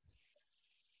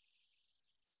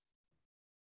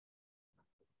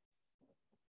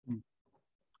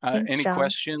 Thanks, any John.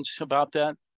 questions about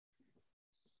that?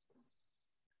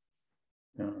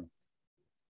 Yeah.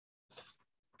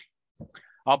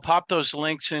 I'll pop those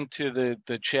links into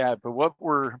the chat, but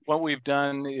what we've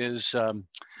done is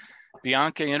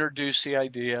Bianca introduced the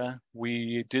idea.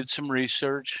 We did some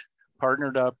research,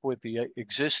 partnered up with the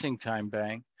existing time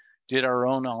bank, did our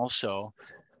own also,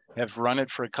 have run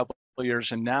it for a couple of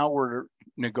years, and now we're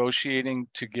negotiating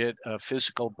to get a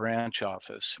physical branch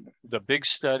office. The big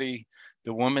study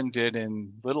the woman did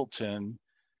in Littleton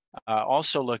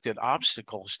also looked at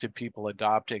obstacles to people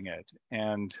adopting it.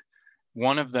 And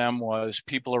one of them was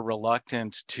people are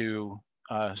reluctant to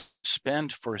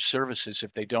spend for services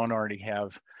if they don't already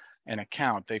have an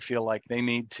account. They feel like they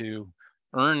need to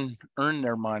earn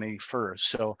their money first.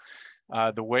 So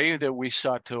the way that we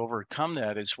sought to overcome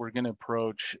that is we're going to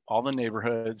approach all the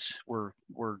neighborhoods. We're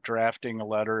drafting a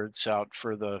letter. It's out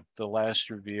for the last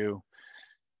review,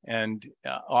 and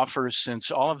offers,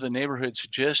 since all of the neighborhoods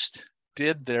just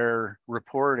did their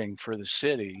reporting for the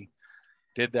city,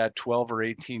 did that 12 or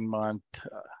 18 month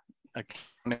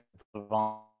accounting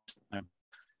time.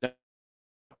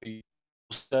 You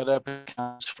set up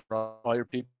accounts for all your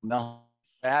people. Now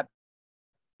that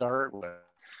start with,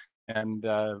 and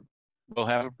we'll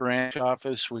have a branch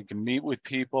office. We can meet with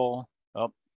people.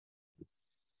 Oh,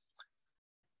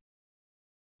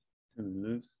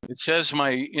 it says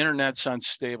my internet's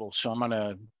unstable, so I'm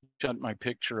gonna shut my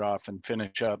picture off and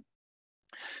finish up.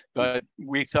 But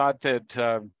we thought that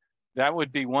that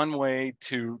would be one way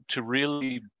to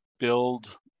really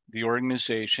build the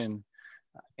organization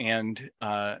and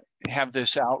have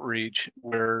this outreach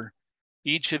where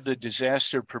each of the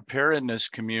disaster preparedness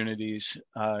communities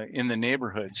in the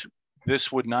neighborhoods,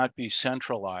 this would not be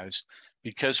centralized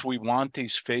because we want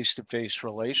these face-to-face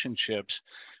relationships.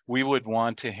 We would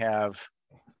want to have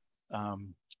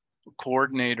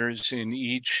coordinators in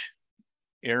each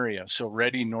area. So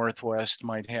Ready Northwest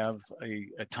might have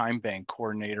a time bank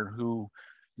coordinator who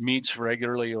meets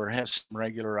regularly or has some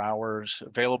regular hours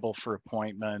available for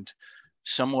appointment,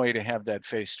 some way to have that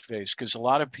face-to-face, because a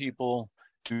lot of people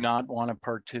do not want to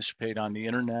participate on the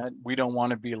internet. We don't want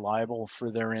to be liable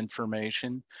for their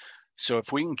information. So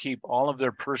if we can keep all of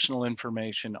their personal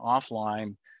information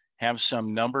offline, have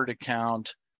some numbered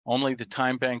account, only the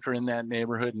time banker in that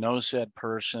neighborhood knows that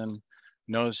person,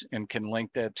 knows and can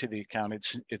link that to the account.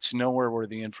 It's nowhere where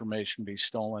the information be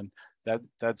stolen.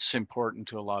 That's important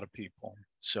to a lot of people.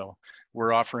 So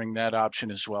we're offering that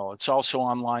option as well. It's also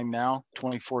online now,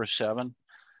 24/7.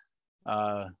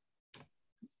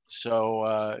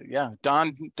 Yeah,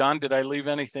 Don, did I leave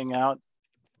anything out?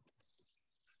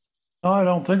 No, I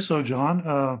don't think so,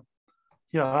 John.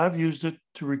 Yeah, I've used it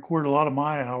to record a lot of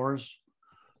my hours.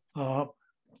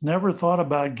 Never thought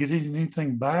about getting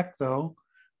anything back though.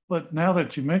 But now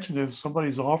that you mentioned it, if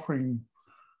somebody's offering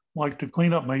like to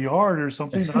clean up my yard or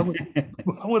something, I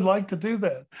would like to do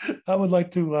that. I would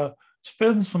like to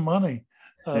spend some money,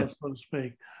 so to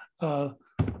speak. So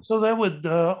that would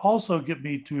also get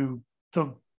me to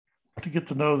get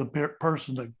to know the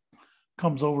person that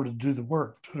comes over to do the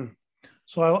work too.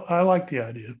 So I like the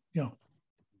idea. Yeah.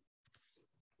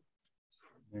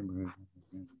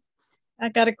 I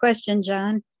got a question,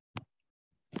 John.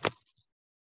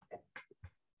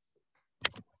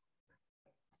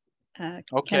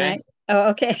 Okay.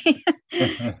 Okay.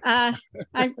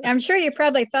 I'm sure you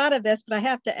probably thought of this, but I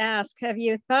have to ask, have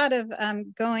you thought of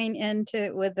going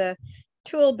into with the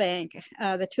tool bank,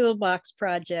 the toolbox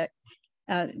project?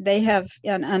 They have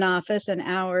an office and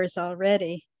hours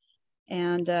already,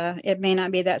 and it may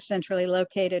not be that centrally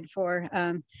located for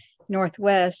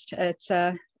Northwest. It's,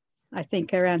 I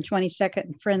think, around 22nd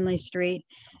and Friendly Street,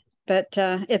 but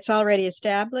it's already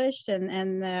established,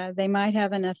 and they might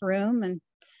have enough room. And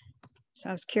so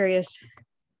I was curious.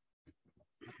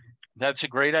 That's a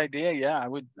great idea. Yeah,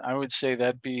 I would say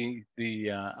that'd be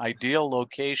the ideal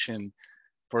location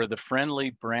for the friendly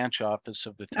branch office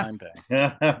of the time bank.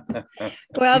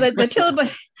 Well,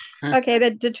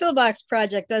 the toolbox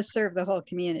project does serve the whole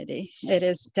community. It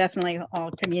is definitely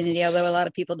all community, although a lot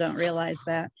of people don't realize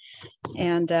that.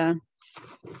 And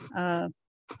the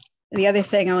other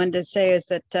thing I wanted to say is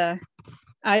that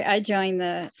I joined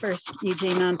the first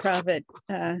Eugene nonprofit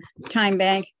time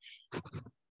bank,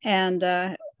 and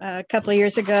a couple of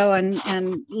years ago,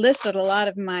 and listed a lot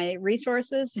of my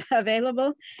resources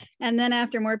available. And then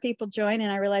after more people joined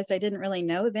and I realized I didn't really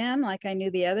know them like I knew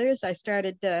the others, I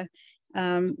started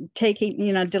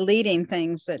deleting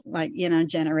things that, like,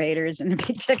 generators and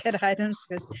big ticket items,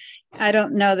 because I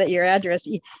don't know that your address,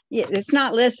 it's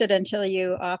not listed until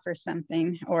you offer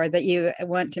something or that you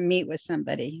want to meet with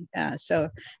somebody.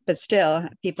 But still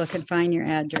people can find your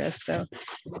address. So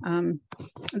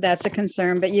that's a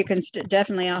concern, but you can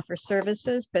definitely offer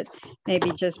services, but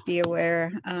maybe just be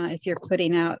aware if you're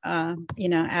putting out,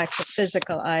 actual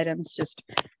physical items, just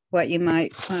what you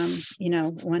might,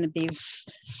 want to be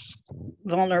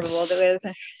vulnerable with.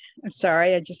 I'm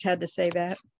sorry, I just had to say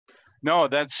that. No,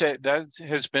 that's it. That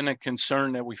has been a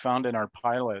concern that we found in our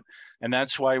pilot. And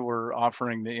that's why we're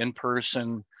offering the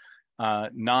in-person,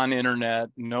 non-internet,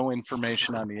 no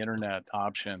information on the internet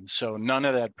option. So none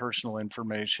of that personal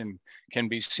information can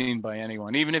be seen by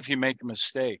anyone. Even if you make a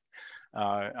mistake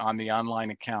on the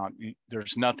online account,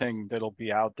 there's nothing that'll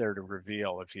be out there to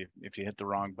reveal if you hit the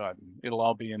wrong button. It'll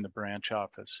all be in the branch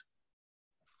office.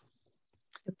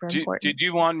 Super important. Did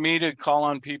you want me to call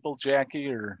on people, Jackie,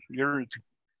 or you're?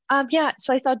 Yeah,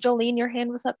 so I saw Jolene, your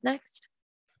hand was up next.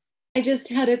 I just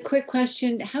had a quick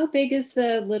question. How big is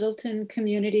the Littleton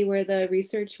community where the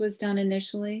research was done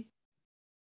initially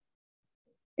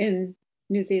in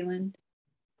New Zealand?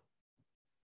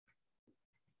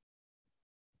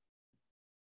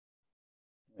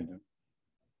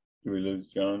 Do we lose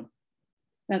John?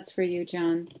 That's for you,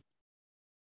 John.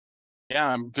 Yeah,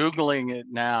 I'm Googling it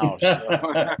now. So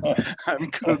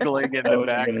I'm Googling in the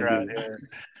background here.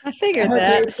 I figured Okay,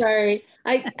 that. sorry.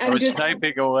 I I'm was just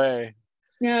typing away.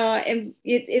 no.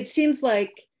 It seems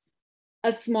like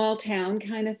a small town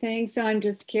kind of thing. So I'm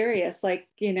just curious, like,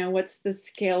 what's the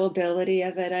scalability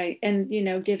of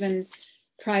it? Given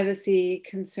privacy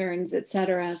concerns, et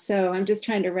cetera. So I'm just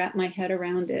trying to wrap my head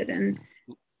around it and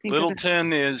think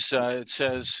Littleton is, it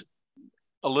says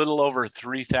a little over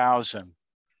 3,000.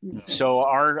 So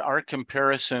our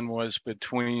comparison was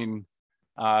between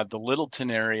the Littleton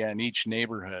area and each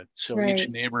neighborhood. So each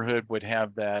neighborhood would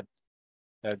have that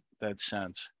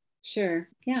sense. Sure.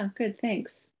 Yeah, good,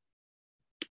 thanks.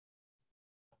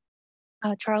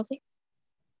 Charles,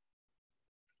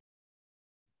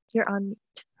 you're on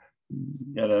mute.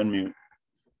 Gotta unmute.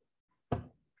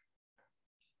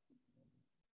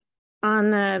 On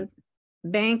the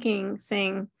banking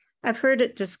thing, I've heard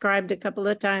it described a couple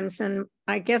of times, and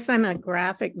I guess I'm a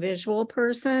graphic visual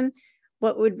person.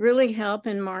 What would really help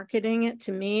in marketing it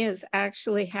to me is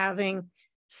actually having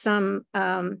some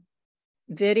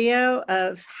video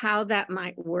of how that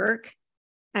might work.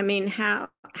 I mean, how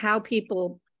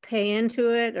people pay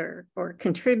into it or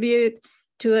contribute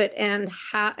to it, and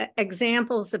how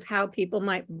examples of how people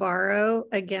might borrow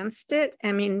against it.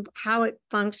 I mean, how it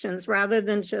functions rather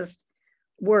than just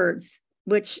words,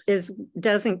 which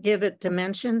doesn't give it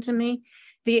dimension to me.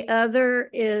 The other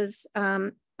is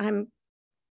I'm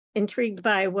intrigued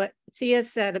by what Thea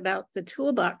said about the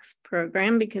toolbox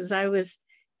program, because I was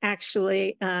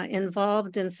actually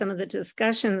involved in some of the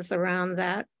discussions around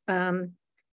that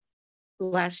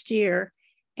last year.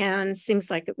 And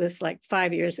seems like it was like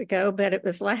 5 years ago, but it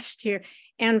was last year.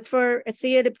 And for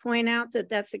Thea to point out that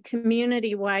that's a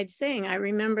community-wide thing, I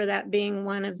remember that being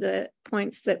one of the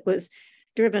points that was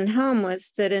driven home,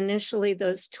 was that initially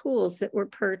those tools that were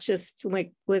purchased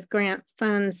with grant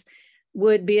funds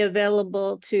would be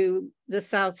available to the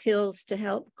South Hills to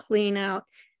help clean out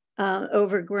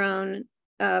overgrown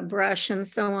brush and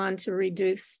so on to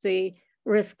reduce the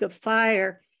risk of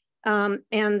fire. And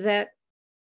that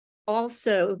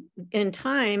also in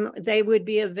time, they would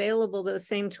be available, those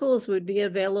same tools would be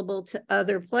available to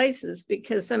other places,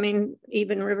 because I mean,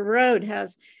 even River Road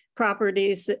has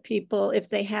properties that people, if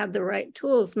they had the right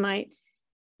tools, might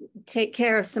take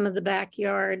care of some of the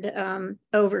backyard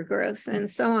overgrowth and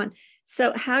so on.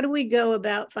 So how do we go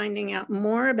about finding out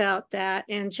more about that?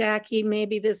 And Jackie,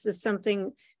 maybe this is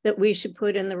something that we should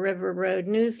put in the River Road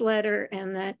newsletter,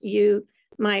 and that you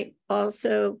might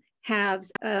also have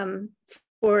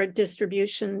for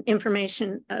distribution,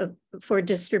 information for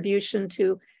distribution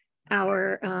to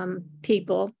our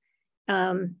people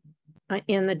in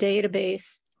the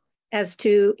database, as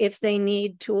to if they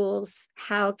need tools,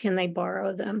 how can they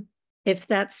borrow them? If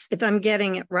I'm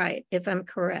getting it right, if I'm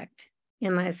correct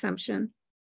in my assumption.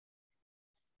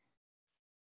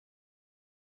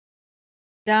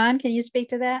 Don, can you speak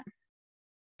to that?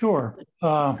 Sure.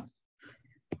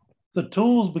 The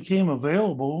tools became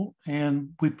available, and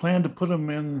we plan to put them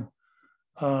in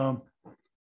the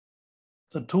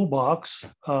toolbox,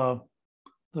 the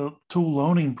tool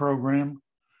loaning program,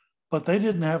 but they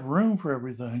didn't have room for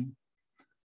everything,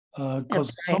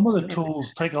 because some of the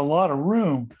tools take a lot of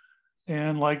room.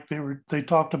 And like they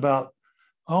talked about,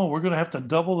 oh, we're going to have to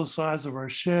double the size of our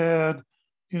shed.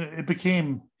 It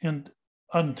became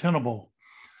untenable.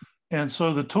 And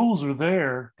so the tools are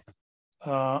there.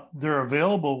 They're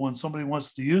available when somebody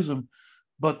wants to use them,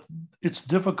 but it's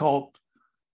difficult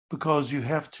because you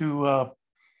have to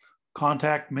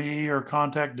contact me or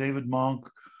contact David Monk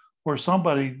or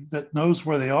somebody that knows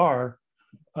where they are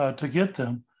to get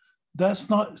them.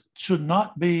 Should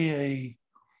not be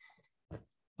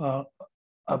a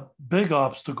big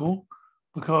obstacle,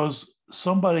 because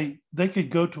they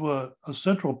could go to a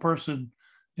central person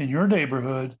in your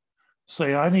neighborhood,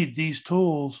 say, I need these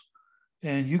tools.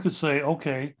 And you could say,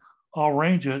 okay, I'll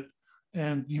arrange it.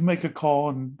 And you make a call,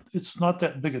 and it's not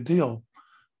that big a deal.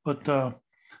 But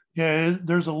yeah,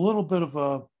 there's a little bit of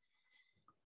a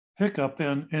hiccup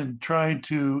in trying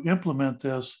to implement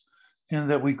this, in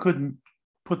that we couldn't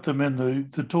put them in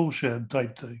the tool shed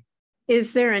type thing.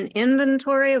 Is there an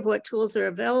inventory of what tools are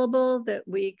available that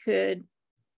we could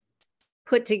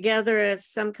put together as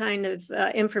some kind of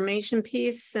information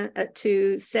piece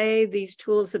to say these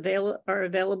tools are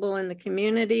available in the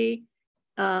community?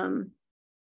 I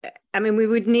mean, we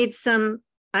would need some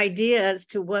idea as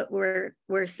to what we're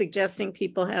suggesting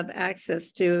people have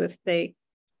access to if they.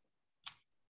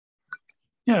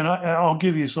 Yeah, and I'll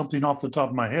give you something off the top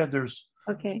of my head.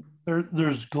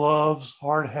 There's gloves,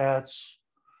 hard hats,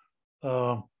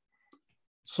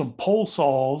 some pole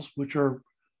saws, which are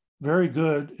very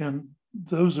good, and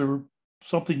those are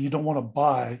something you don't want to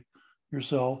buy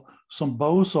yourself. Some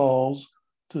bow saws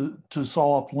to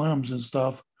saw up limbs and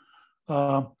stuff.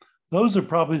 Those are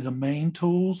probably the main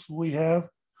tools we have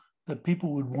that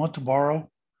people would want to borrow,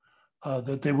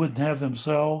 that they wouldn't have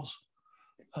themselves.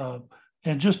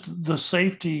 And just the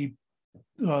safety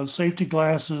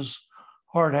glasses,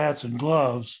 hard hats, and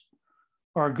gloves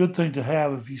are a good thing to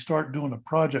have if you start doing a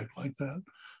project like that.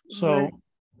 So, right.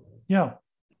 Yeah.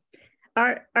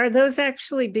 Are those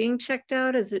actually being checked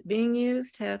out? Is it being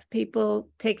used? Have people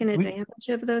taken advantage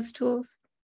of those tools?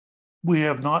 We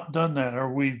have not done that,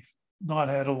 or we've not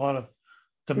had a lot of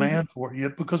demand for it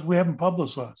yet because we haven't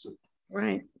publicized it.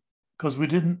 Right. Because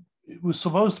it was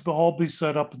supposed to all be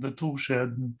set up in the tool shed,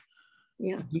 and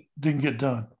it didn't get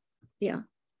done. Yeah.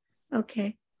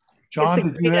 Okay.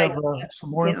 John, did you have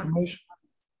some more information?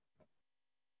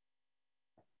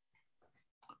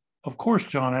 Of course,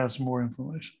 John has some more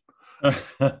information.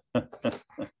 Oh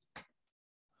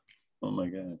my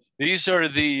gosh. These are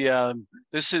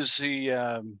this is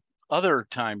the other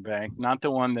time bank, not the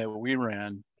one that we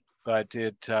ran, but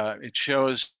it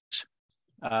shows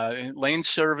lane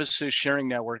services sharing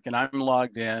network, and I'm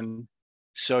logged in,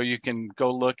 so you can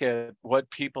go look at what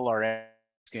people are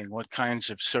asking, what kinds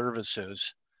of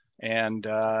services, and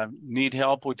need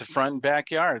help with the front and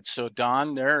backyard. So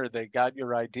Don, they got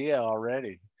your idea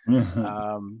already.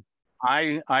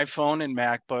 iPhone and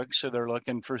MacBook, so they're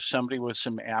looking for somebody with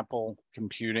some Apple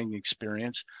computing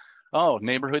experience. Oh,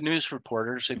 neighborhood news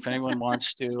reporters, if anyone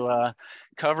wants to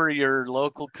cover your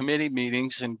local committee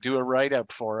meetings and do a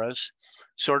write-up for us,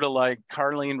 sort of like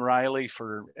Carlene Riley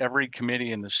for every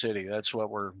committee in the city. That's what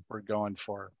we're going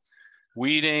for.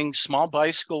 Weeding, small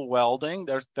bicycle welding,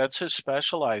 that's a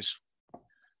specialized.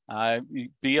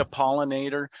 Be a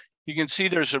pollinator. You can see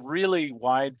there's a really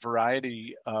wide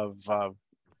variety of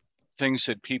things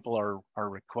that people are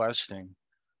requesting.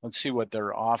 Let's see what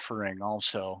they're offering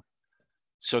also.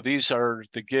 So these are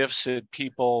the gifts that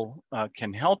people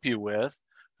can help you with: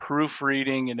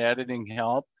 proofreading and editing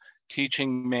help,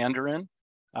 teaching Mandarin,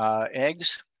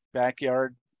 eggs,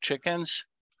 backyard chickens,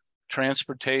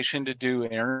 transportation to do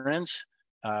errands,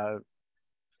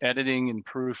 editing and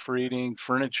proofreading,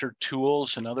 furniture,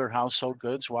 tools, and other household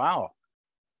goods. Wow,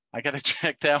 I got to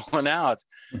check that one out.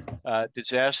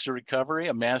 Disaster recovery,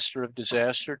 a master of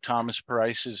disaster. Thomas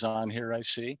Price is on here, I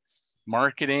see.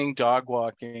 Marketing, dog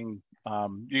walking.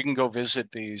 You can go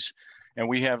visit these. And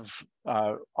we have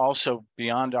also,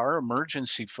 beyond our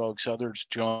emergency folks, others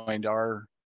joined our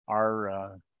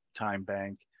time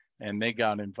bank, and they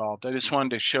got involved. I just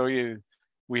wanted to show you,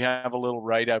 we have a little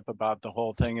write-up about the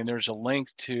whole thing, and there's a link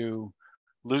to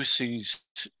Lucy's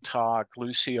talk.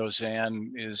 Lucy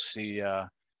Ozanne is the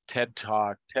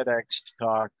TEDx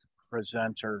talk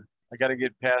presenter. I got to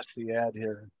get past the ad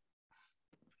here.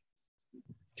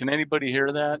 Can anybody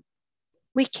hear that?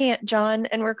 We can't, John,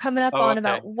 and we're coming up on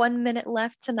about 1 minute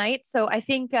left tonight. So I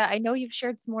think, I know you've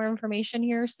shared some more information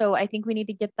here, so I think we need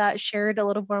to get that shared a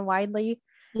little more widely,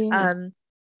 and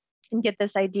get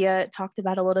this idea talked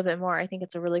about a little bit more. I think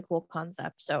it's a really cool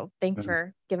concept. So thanks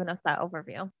for giving us that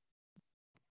overview.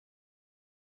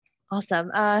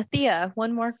 Awesome. Thea,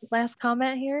 one more last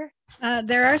comment here.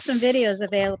 There are some videos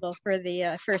available for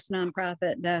the first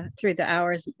nonprofit through the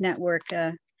Hours Network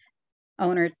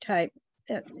owner type.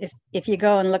 If you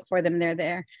go and look for them, they're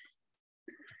there.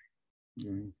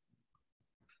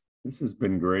 This has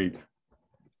been great.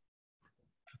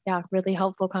 Yeah, really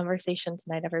helpful conversation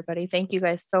tonight, everybody. Thank you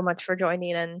guys so much for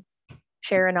joining and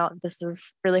sharing out. This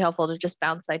is really helpful to just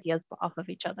bounce ideas off of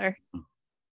each other.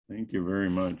 Thank you very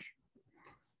much.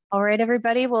 All right,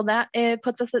 everybody. Well, that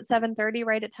puts us at 7:30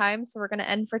 right at time. So we're going to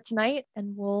end for tonight,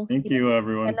 and we'll see you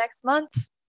everyone next month.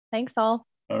 Thanks all.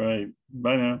 All right.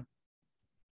 Bye now.